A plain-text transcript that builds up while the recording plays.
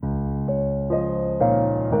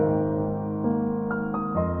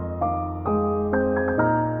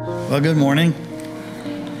Well, good morning.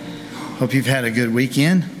 Hope you've had a good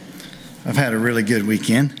weekend. I've had a really good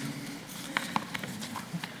weekend.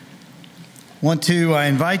 Want to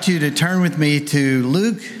invite you to turn with me to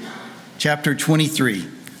Luke chapter 23.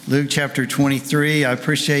 Luke chapter 23. I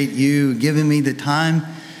appreciate you giving me the time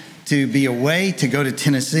to be away, to go to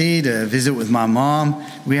Tennessee to visit with my mom.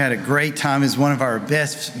 We had a great time. It was one of our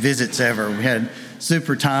best visits ever. We had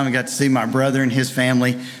super time. I got to see my brother and his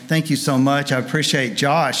family. Thank you so much. I appreciate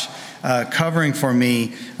Josh covering for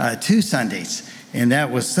me 2 Sundays. And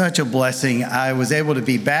that was such a blessing. I was able to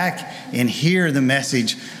be back and hear the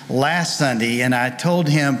message last Sunday. And I told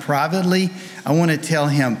him privately, I want to tell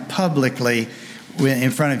him publicly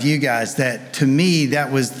in front of you guys that to me,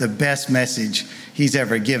 that was the best message he's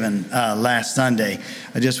ever given last Sunday.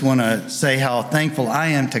 I just want to say how thankful I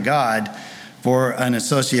am to God for an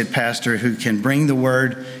associate pastor who can bring the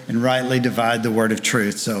word and rightly divide the word of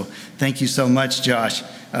truth. So thank you so much, Josh,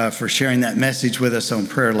 for sharing that message with us on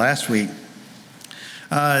prayer last week.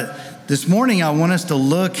 This morning, I want us to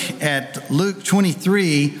look at Luke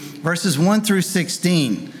 23, verses 1 through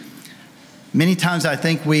 16. Many times I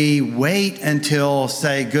think we wait until,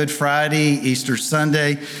 say, Good Friday, Easter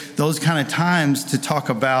Sunday, those kind of times to talk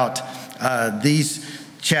about these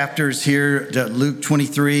chapters here, Luke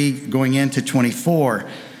 23 going into 24.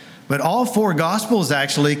 But all 4 Gospels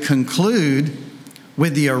actually conclude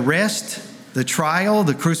with the arrest, the trial,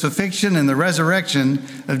 the crucifixion, and the resurrection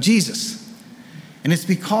of Jesus. And it's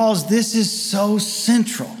because this is so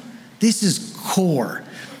central. This is core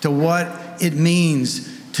to what it means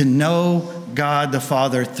to know God the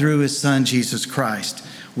Father through his Son, Jesus Christ.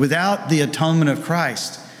 Without the atonement of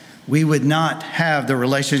Christ, we would not have the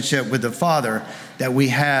relationship with the Father that we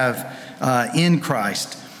have in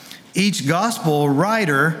Christ. Each gospel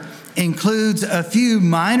writer includes a few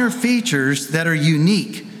minor features that are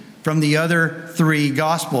unique from the other 3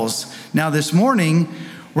 gospels. Now this morning,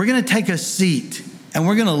 we're going to take a seat and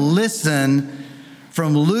we're going to listen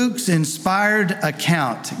from Luke's inspired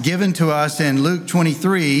account given to us in Luke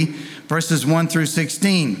 23, verses 1 through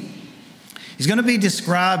 16. He's going to be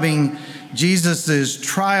describing Jesus'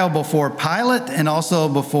 trial before Pilate and also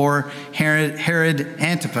before Herod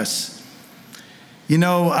Antipas. You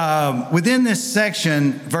know, within this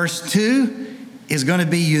section, verse 2 is going to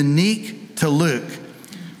be unique to Luke.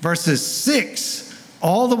 Verses 6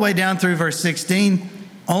 all the way down through verse 16,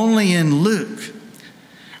 only in Luke.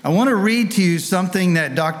 I want to read to you something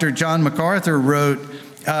that Dr. John MacArthur wrote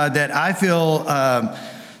that I feel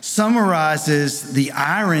summarizes the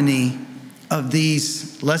irony of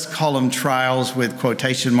these, let's call them trials with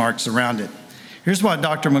quotation marks around it. Here's what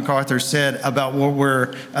Dr. MacArthur said about what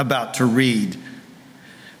we're about to read.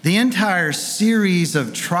 The entire series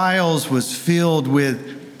of trials was filled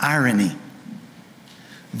with irony.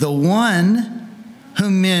 The one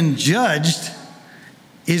whom men judged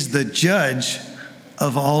is the judge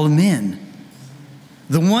of all men.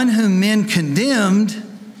 The one whom men condemned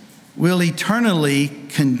will eternally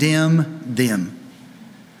condemn them.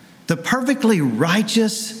 The perfectly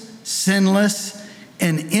righteous, sinless,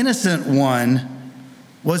 and innocent one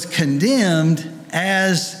was condemned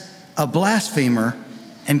as a blasphemer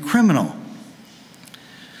and criminal.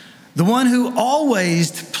 The one who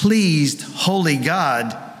always pleased holy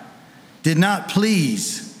God did not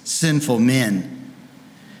please sinful men.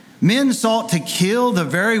 Men sought to kill the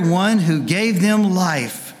very one who gave them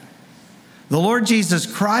life. The Lord Jesus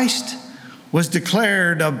Christ was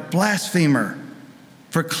declared a blasphemer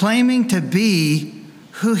for claiming to be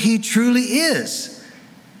who he truly is,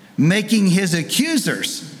 making his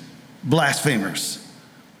accusers blasphemers.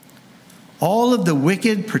 All of the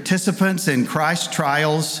wicked participants in Christ's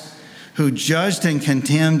trials who judged and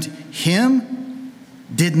condemned him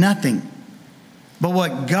did nothing. But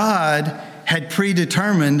what God had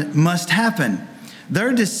predetermined must happen.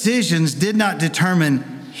 Their decisions did not determine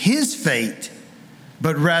his fate,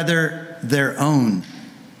 but rather their own.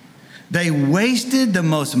 They wasted the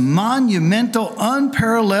most monumental,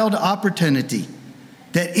 unparalleled opportunity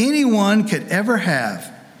that anyone could ever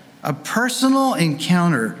have, a personal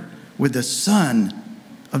encounter with the Son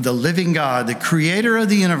of the living God, the creator of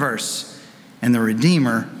the universe and the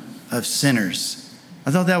redeemer of sinners.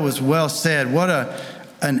 I thought that was well said. What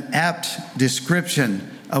an apt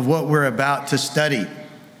description of what we're about to study.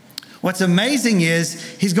 What's amazing is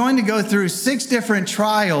he's going to go through 6 different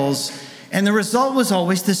trials, and the result was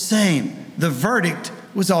always the same. The verdict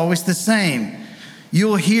was always the same.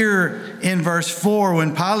 You'll hear in verse 4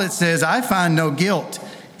 when Pilate says, I find no guilt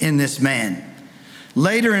in this man.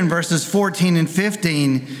 Later in verses 14 and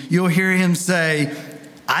 15, you'll hear him say,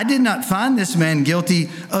 I did not find this man guilty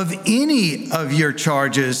of any of your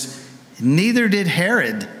charges, neither did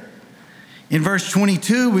Herod. In verse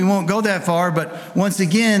 22, we won't go that far, but once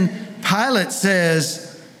again, Pilate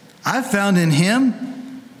says, I found in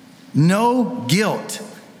him no guilt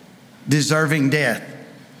deserving death.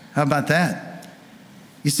 How about that?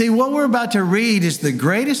 You see, what we're about to read is the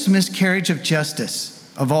greatest miscarriage of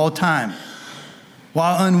justice of all time,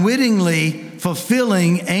 while unwittingly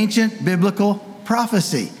fulfilling ancient biblical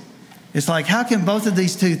prophecy. It's like, how can both of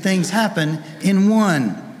these two things happen in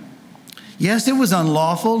one? Yes, it was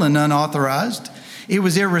unlawful and unauthorized. It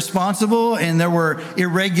was irresponsible, and there were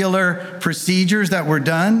irregular procedures that were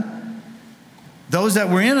done. Those that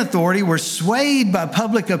were in authority were swayed by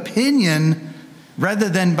public opinion rather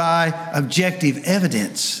than by objective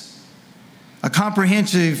evidence. A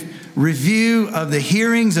comprehensive review of the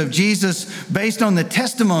hearings of Jesus based on the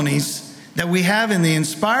testimonies that we have in the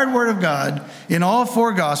inspired Word of God in all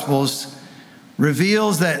four Gospels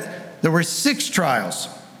reveals that there were 6 trials,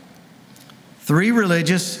 3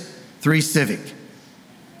 religious, 3 civic.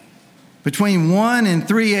 Between 1 and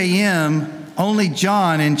 3 a.m., only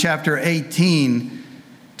John in chapter 18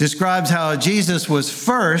 describes how Jesus was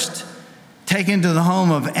first taken to the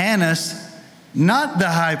home of Annas, not the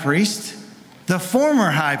high priest, the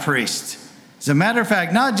former high priest. As a matter of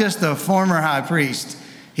fact, not just the former high priest,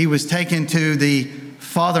 he was taken to the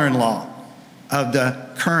father-in-law of the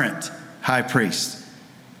current high priest.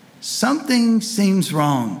 Something seems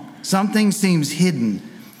wrong. Something seems hidden.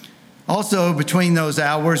 Also, between those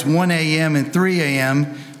hours, 1 a.m. and 3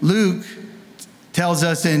 a.m., Luke tells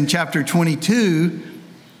us in chapter 22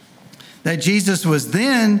 that Jesus was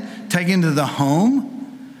then taken to the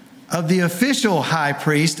home of the official high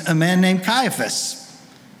priest, a man named Caiaphas.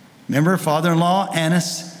 Remember, father-in-law,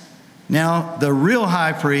 Annas. Now, the real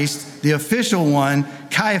high priest, the official one,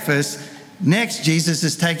 Caiaphas. Next, Jesus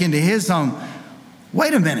is taken to his home.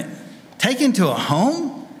 Wait a minute. Taken to a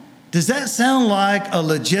home? Does that sound like a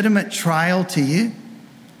legitimate trial to you?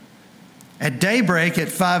 At daybreak at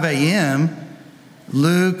 5 a.m.,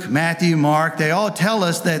 Luke, Matthew, Mark, they all tell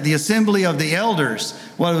us that the assembly of the elders,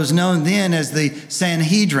 what was known then as the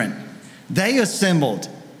Sanhedrin, they assembled.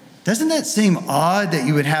 Doesn't that seem odd that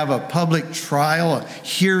you would have a public trial, a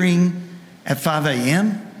hearing at 5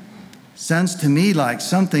 a.m.? Sounds to me like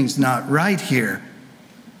something's not right here.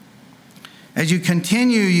 As you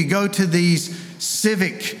continue, you go to these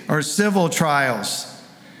civic or civil trials.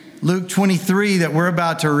 Luke 23 that we're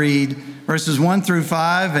about to read, verses 1 through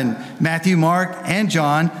 5, and Matthew, Mark, and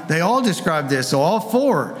John, they all describe this. So all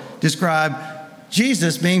 4 describe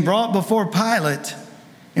Jesus being brought before Pilate.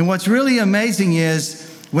 And what's really amazing is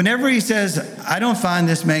whenever he says, I don't find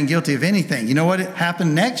this man guilty of anything, you know what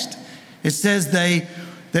happened next? It says they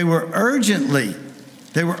were urgently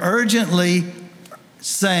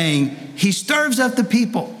saying, he stirs up the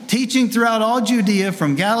people, teaching throughout all Judea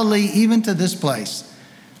from Galilee even to this place.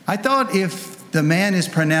 I thought if the man is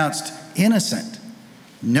pronounced innocent,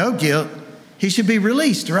 no guilt, he should be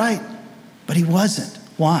released, right? But he wasn't.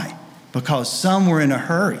 Why? Because some were in a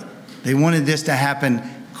hurry. They wanted this to happen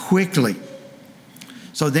quickly.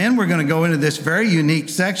 So then we're going to go into this very unique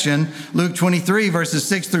section, Luke 23, verses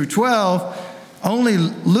 6 through 12. Only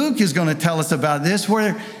Luke is going to tell us about this,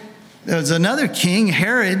 where there's another king,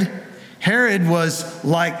 Herod. Herod was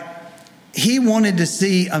like, he wanted to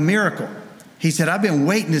see a miracle. He said, I've been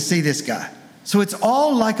waiting to see this guy. So it's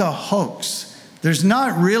all like a hoax. There's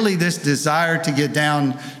not really this desire to get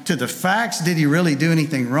down to the facts. Did he really do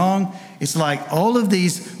anything wrong? It's like all of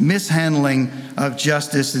these mishandling of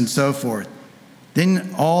justice and so forth. Then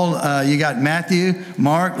you got Matthew,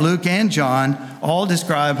 Mark, Luke, and John all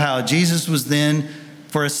describe how Jesus was then,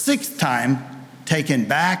 for a 6th time, taken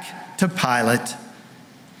back to Pilate.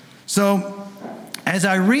 So as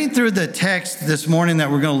I read through the text this morning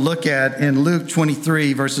that we're going to look at in Luke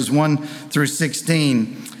 23, verses 1 through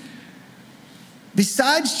 16,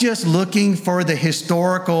 besides just looking for the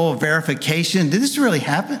historical verification, did this really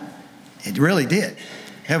happen? It really did.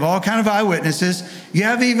 You have all kind of eyewitnesses. You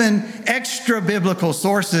have even extra biblical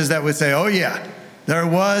sources that would say, oh yeah, there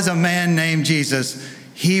was a man named Jesus.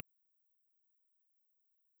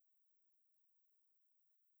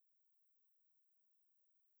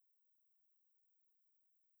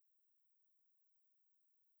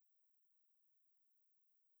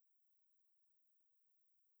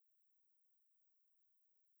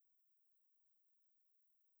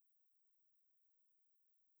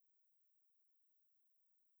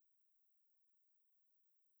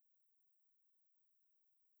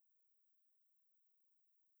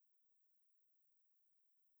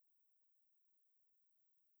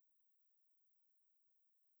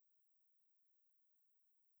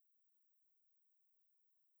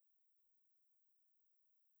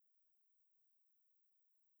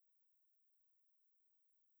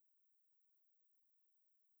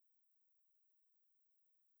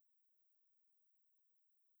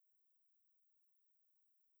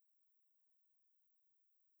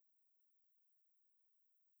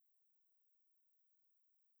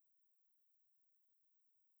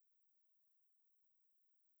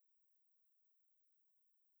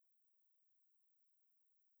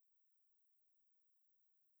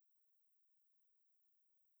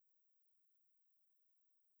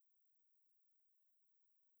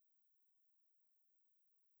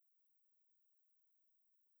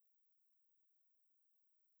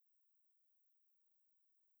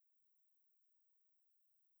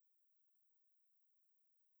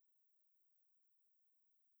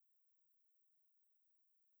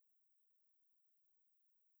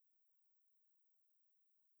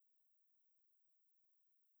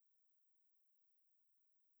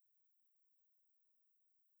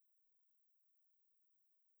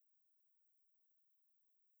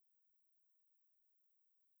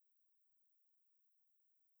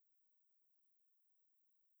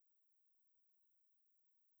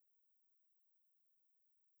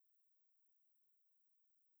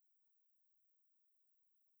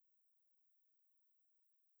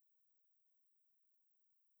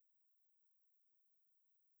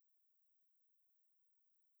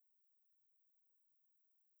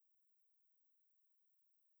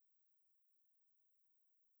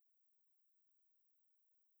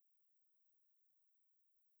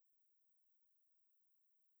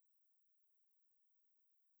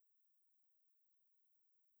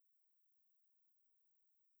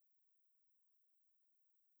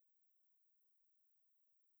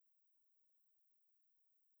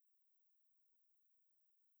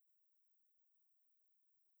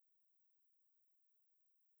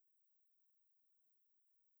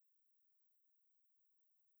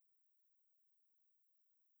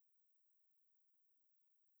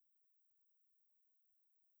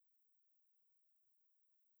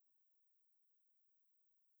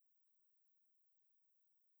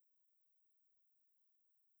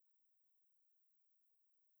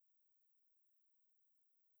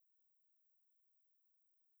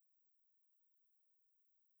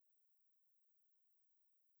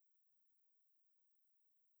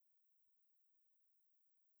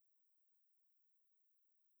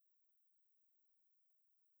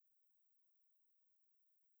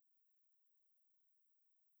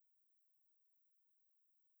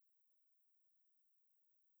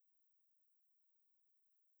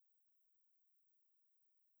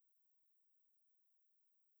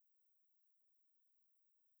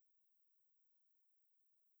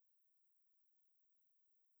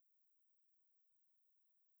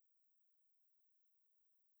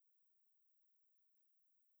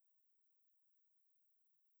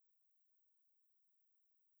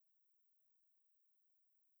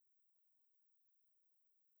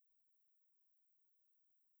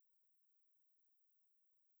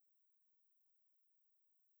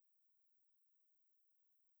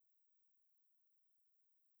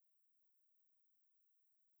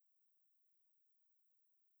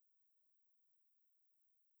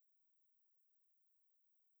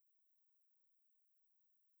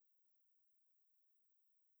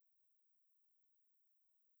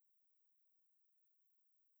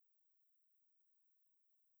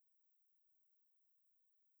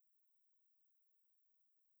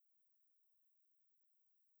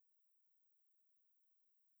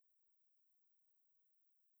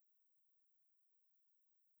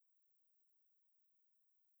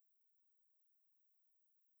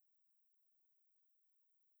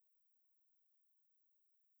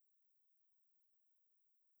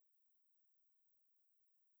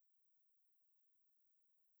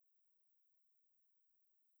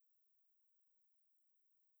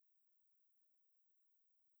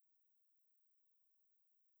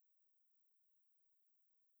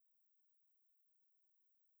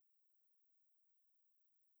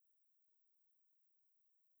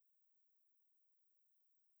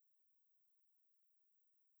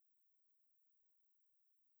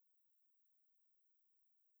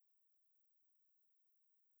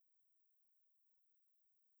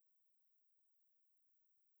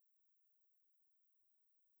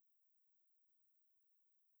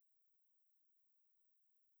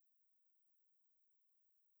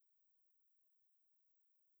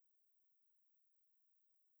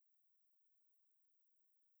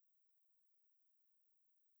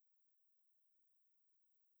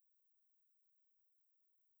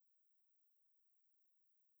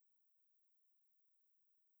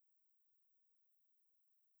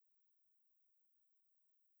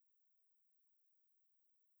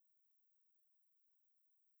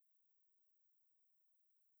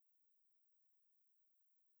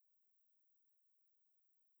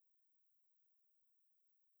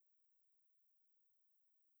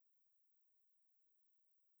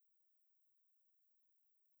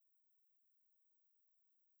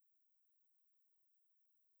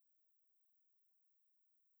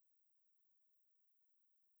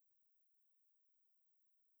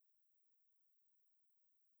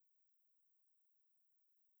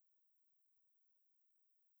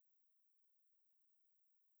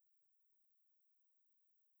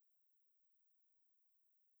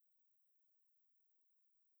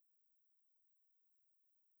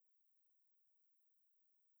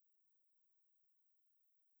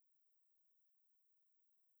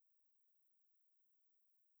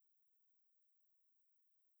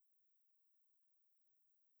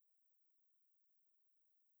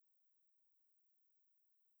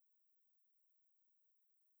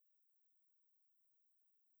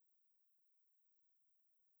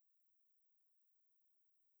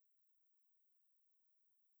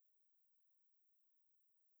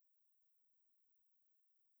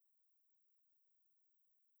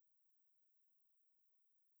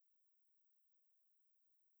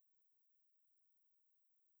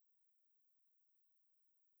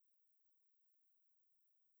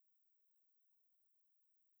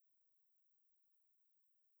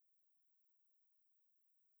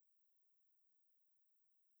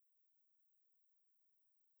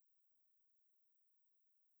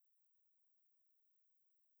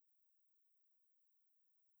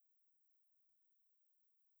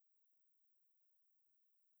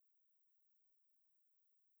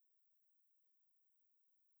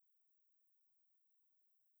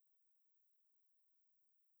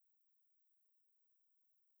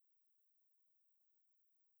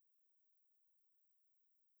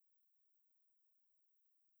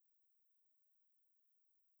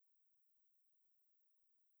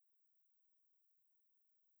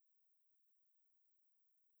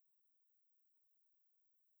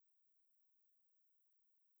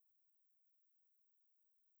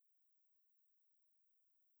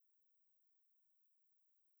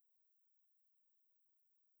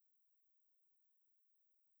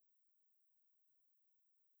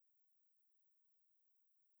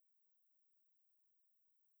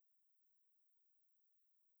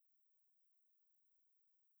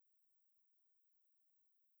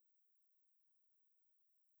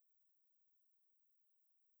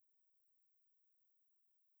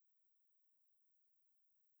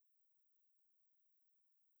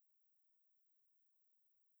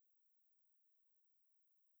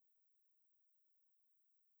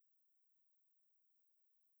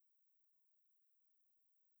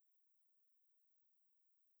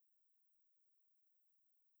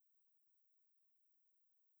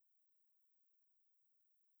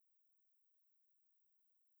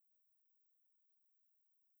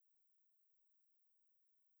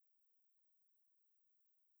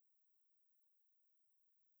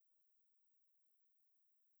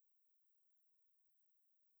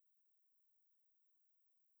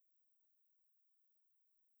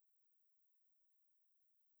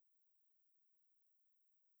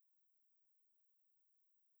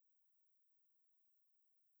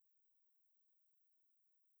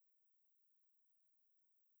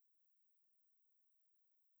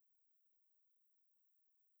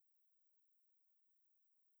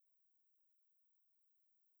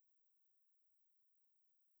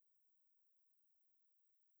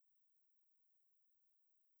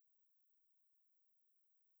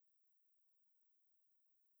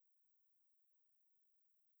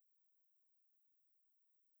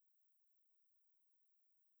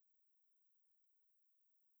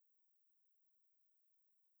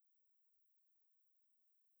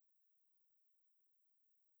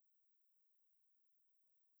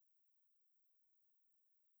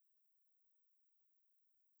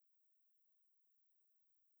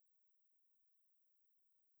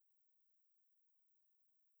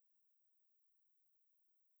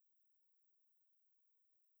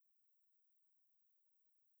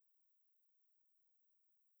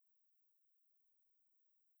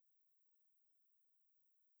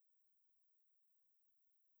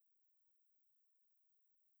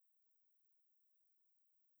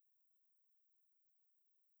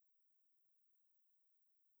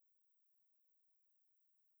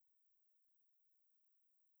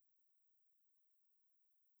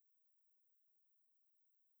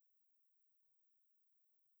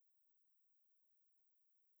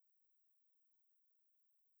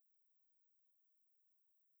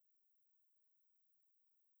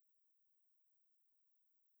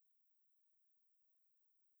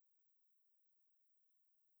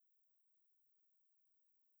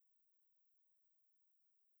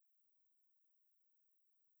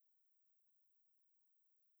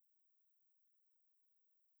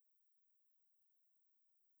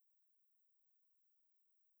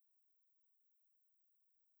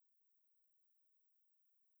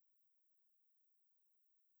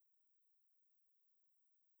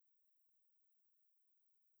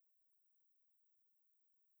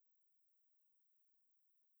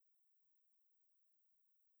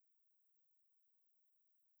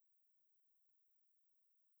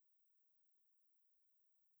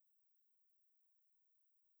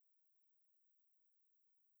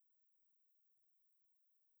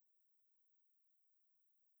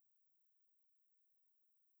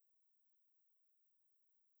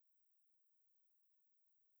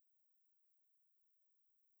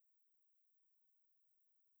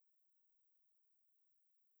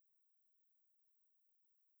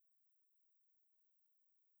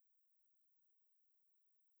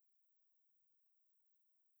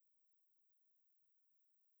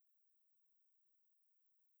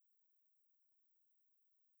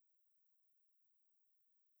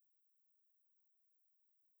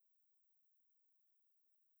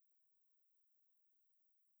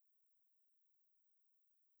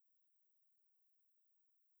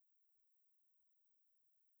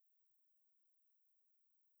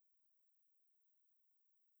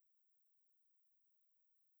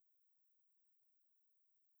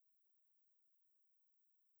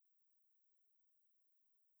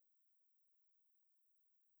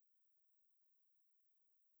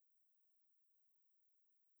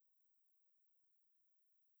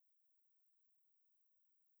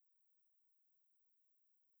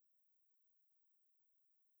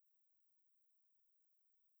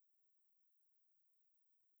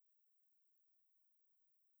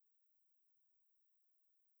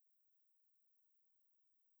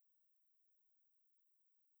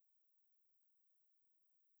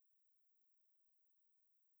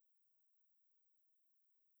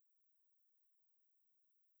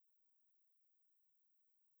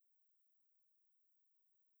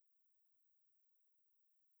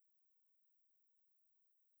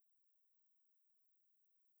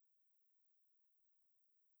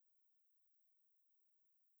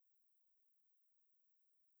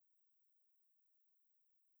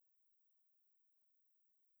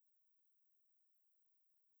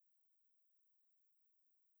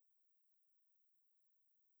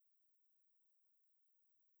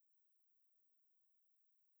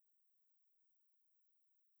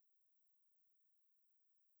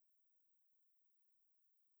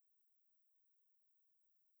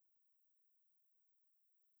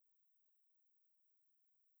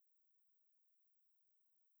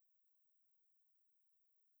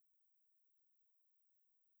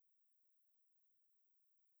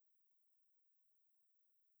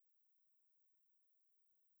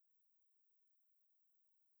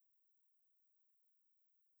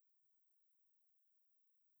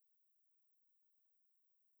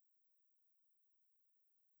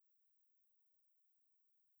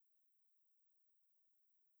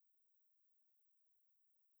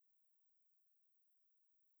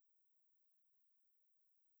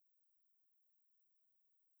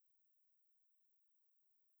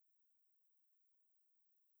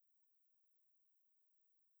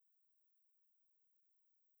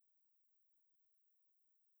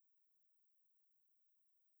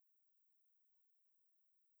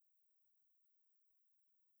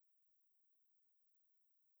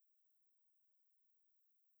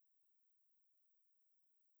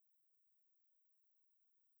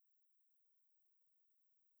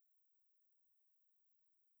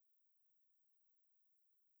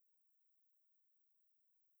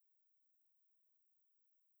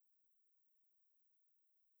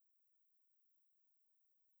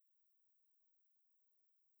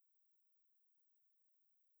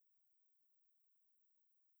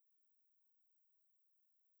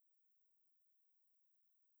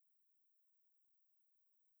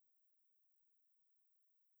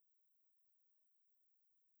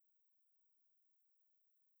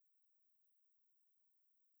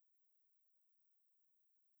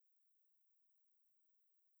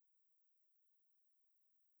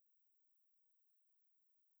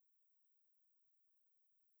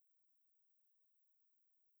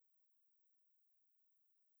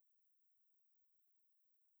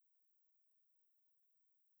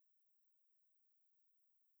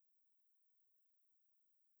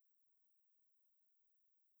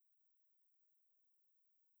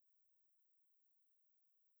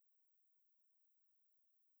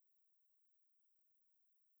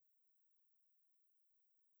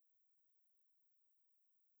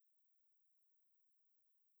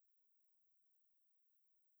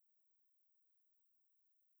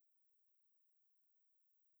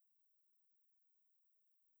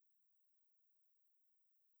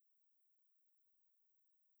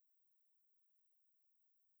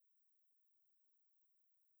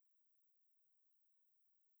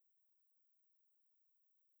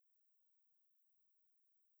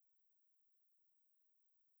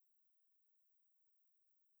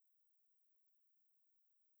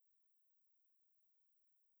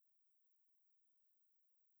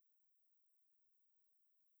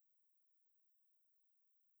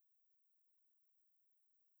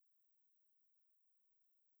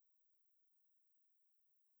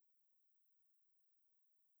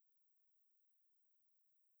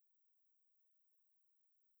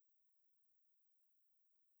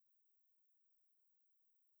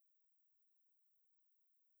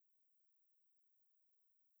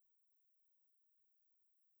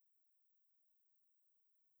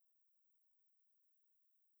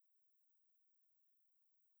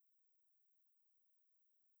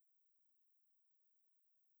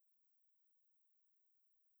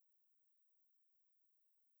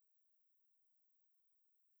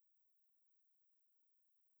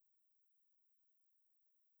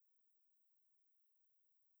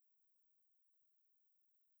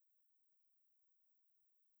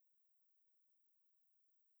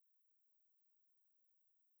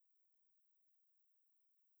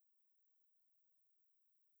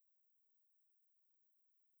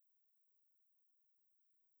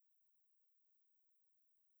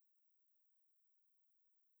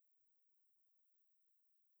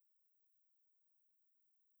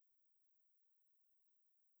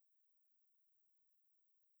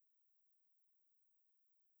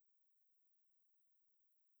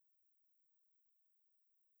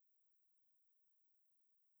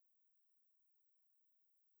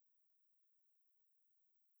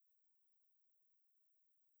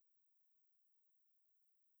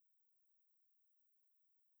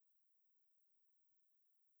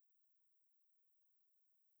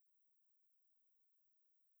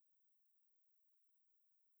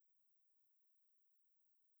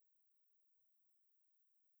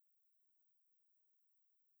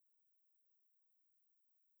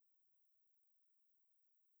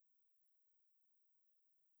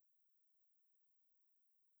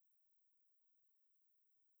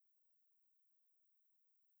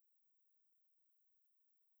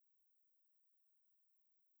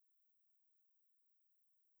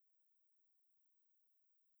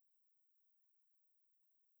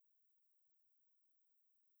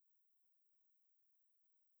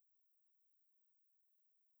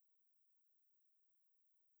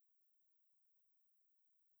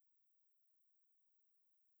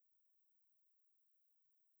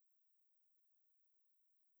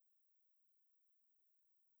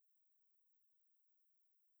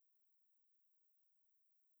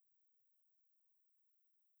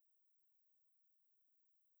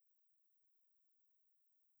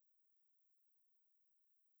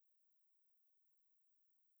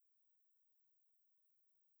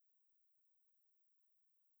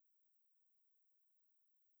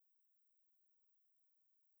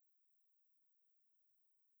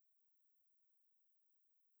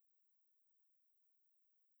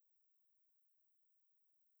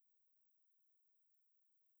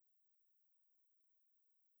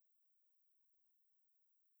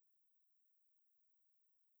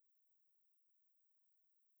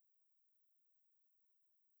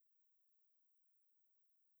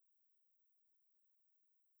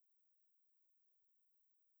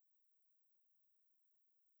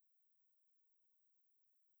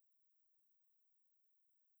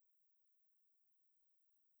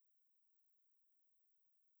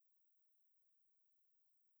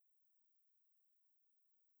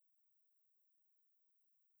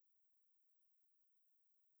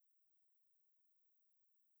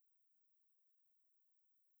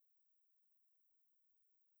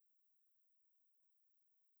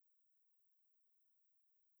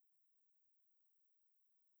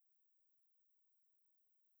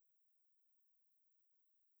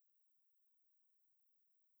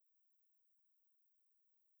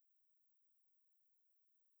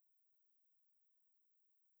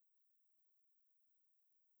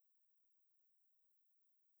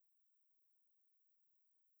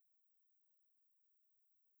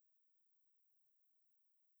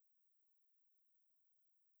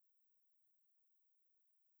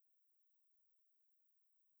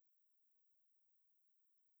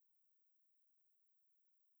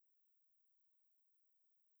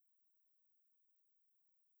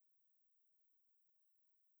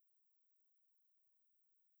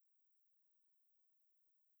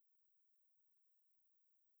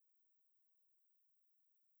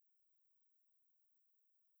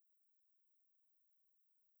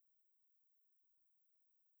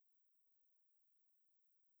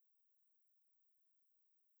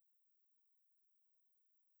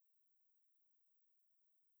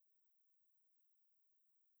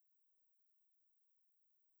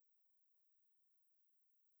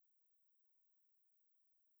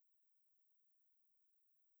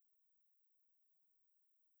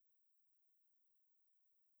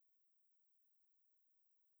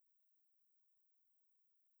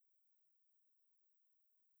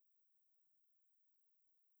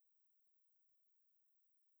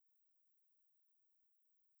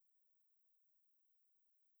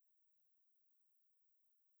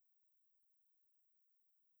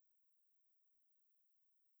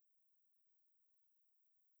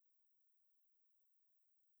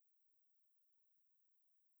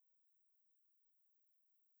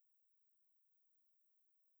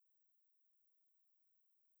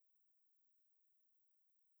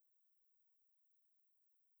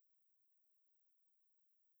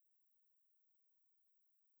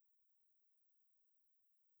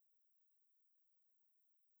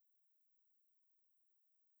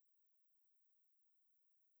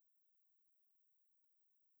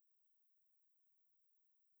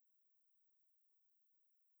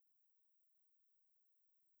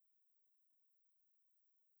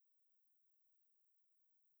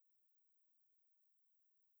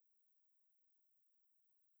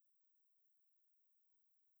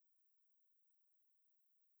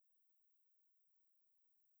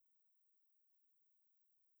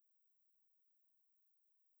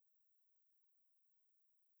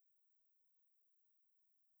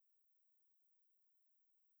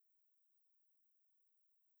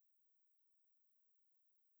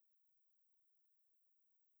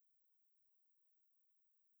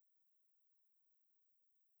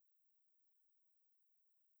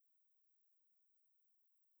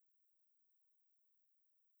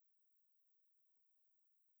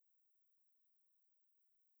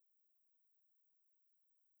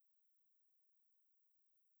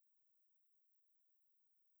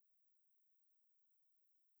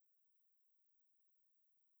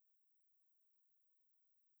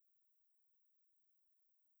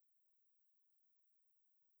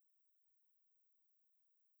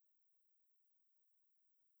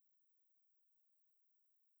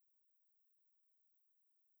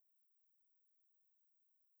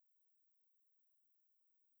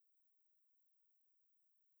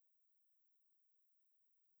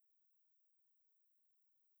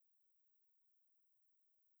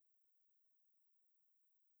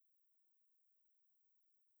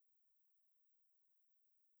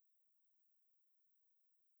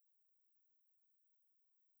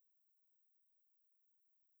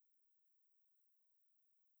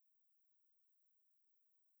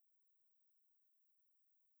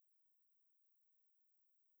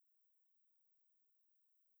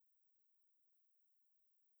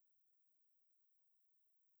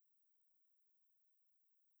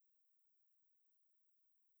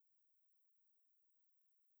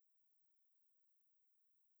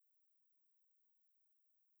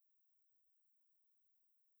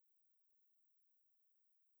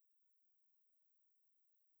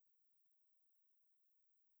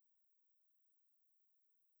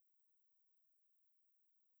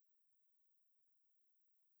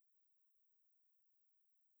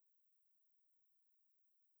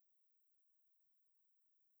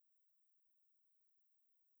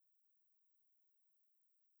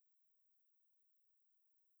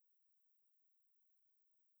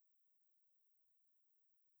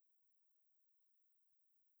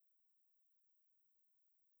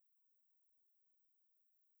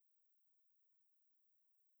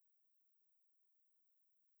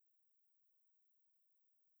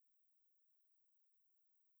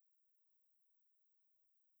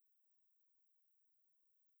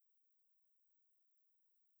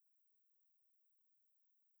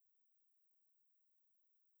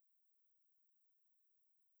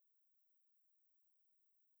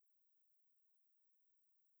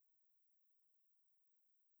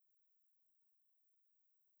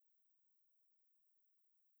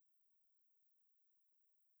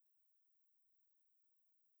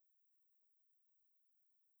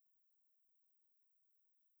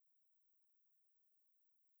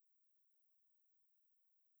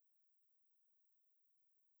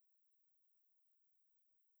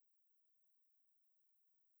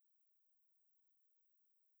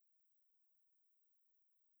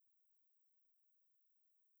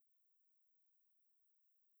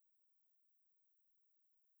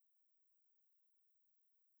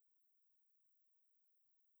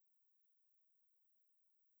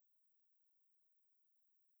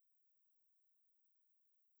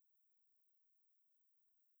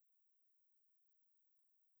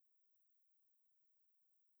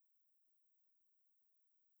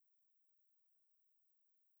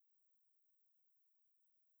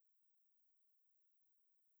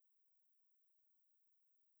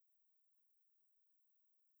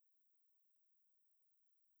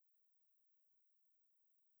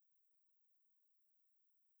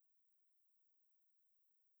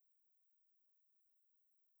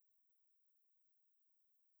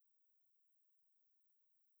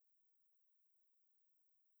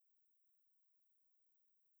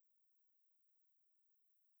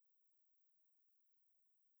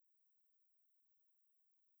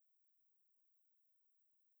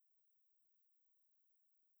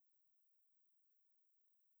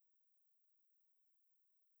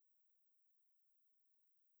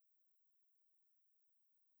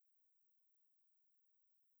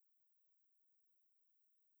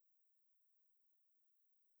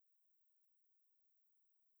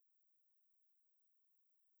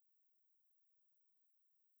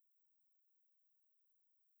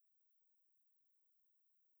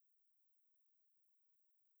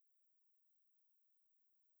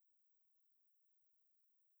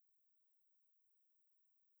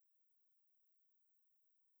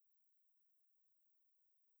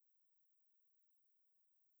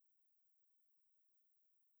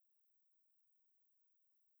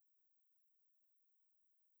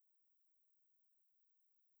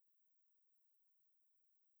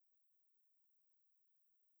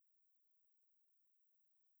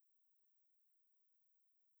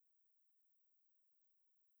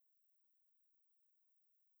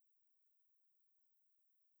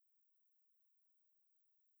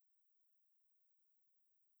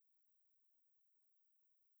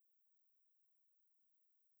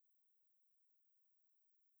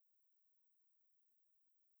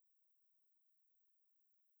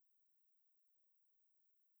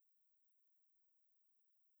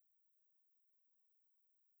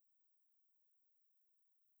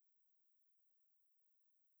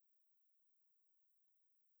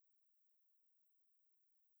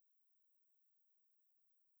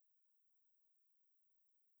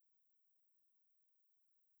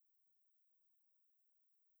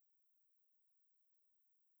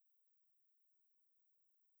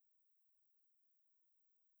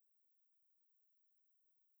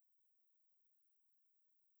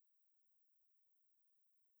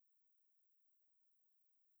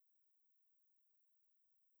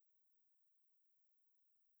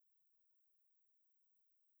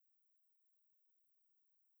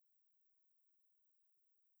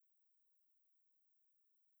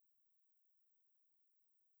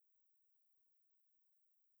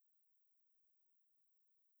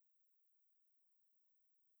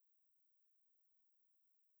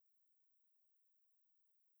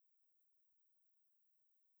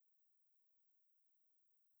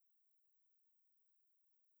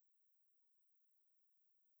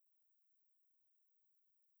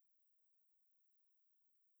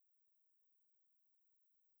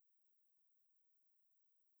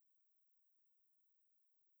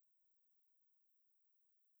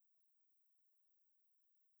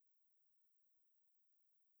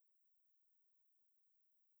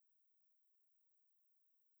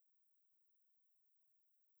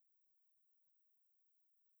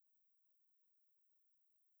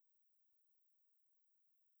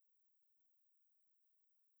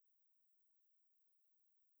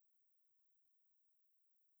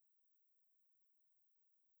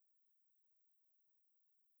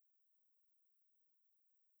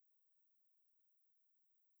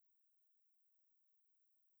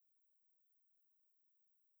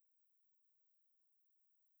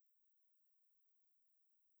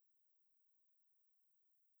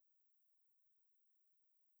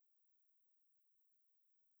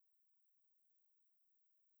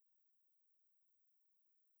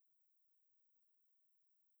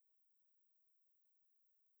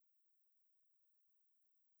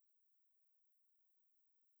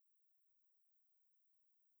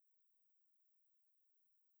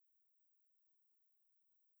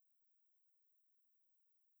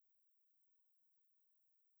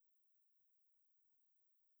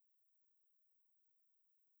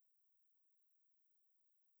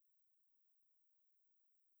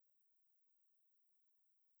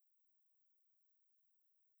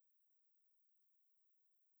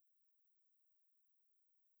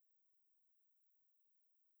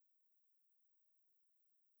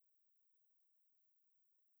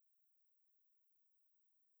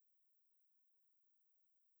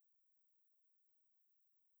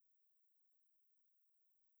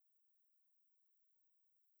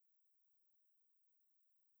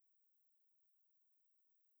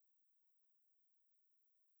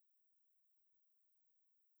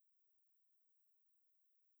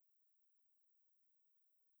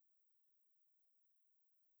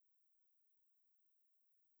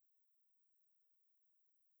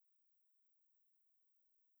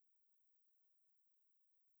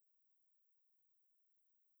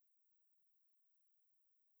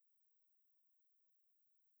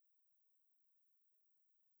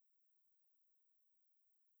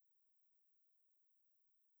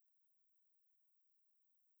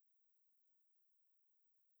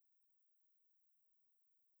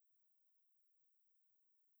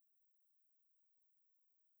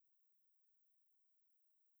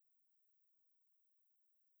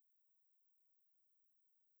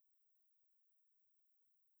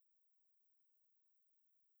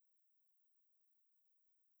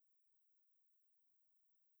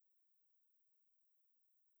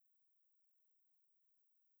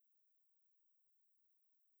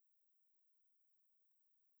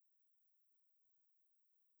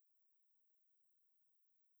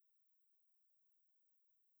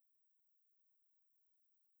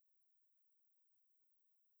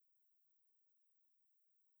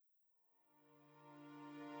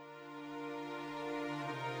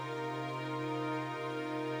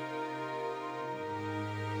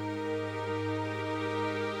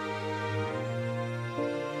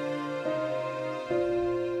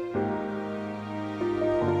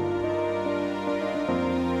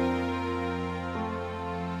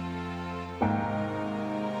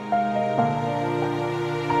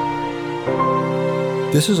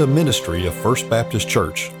 This is a ministry of First Baptist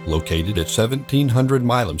Church located at 1700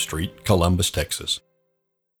 Milam Street, Columbus, Texas.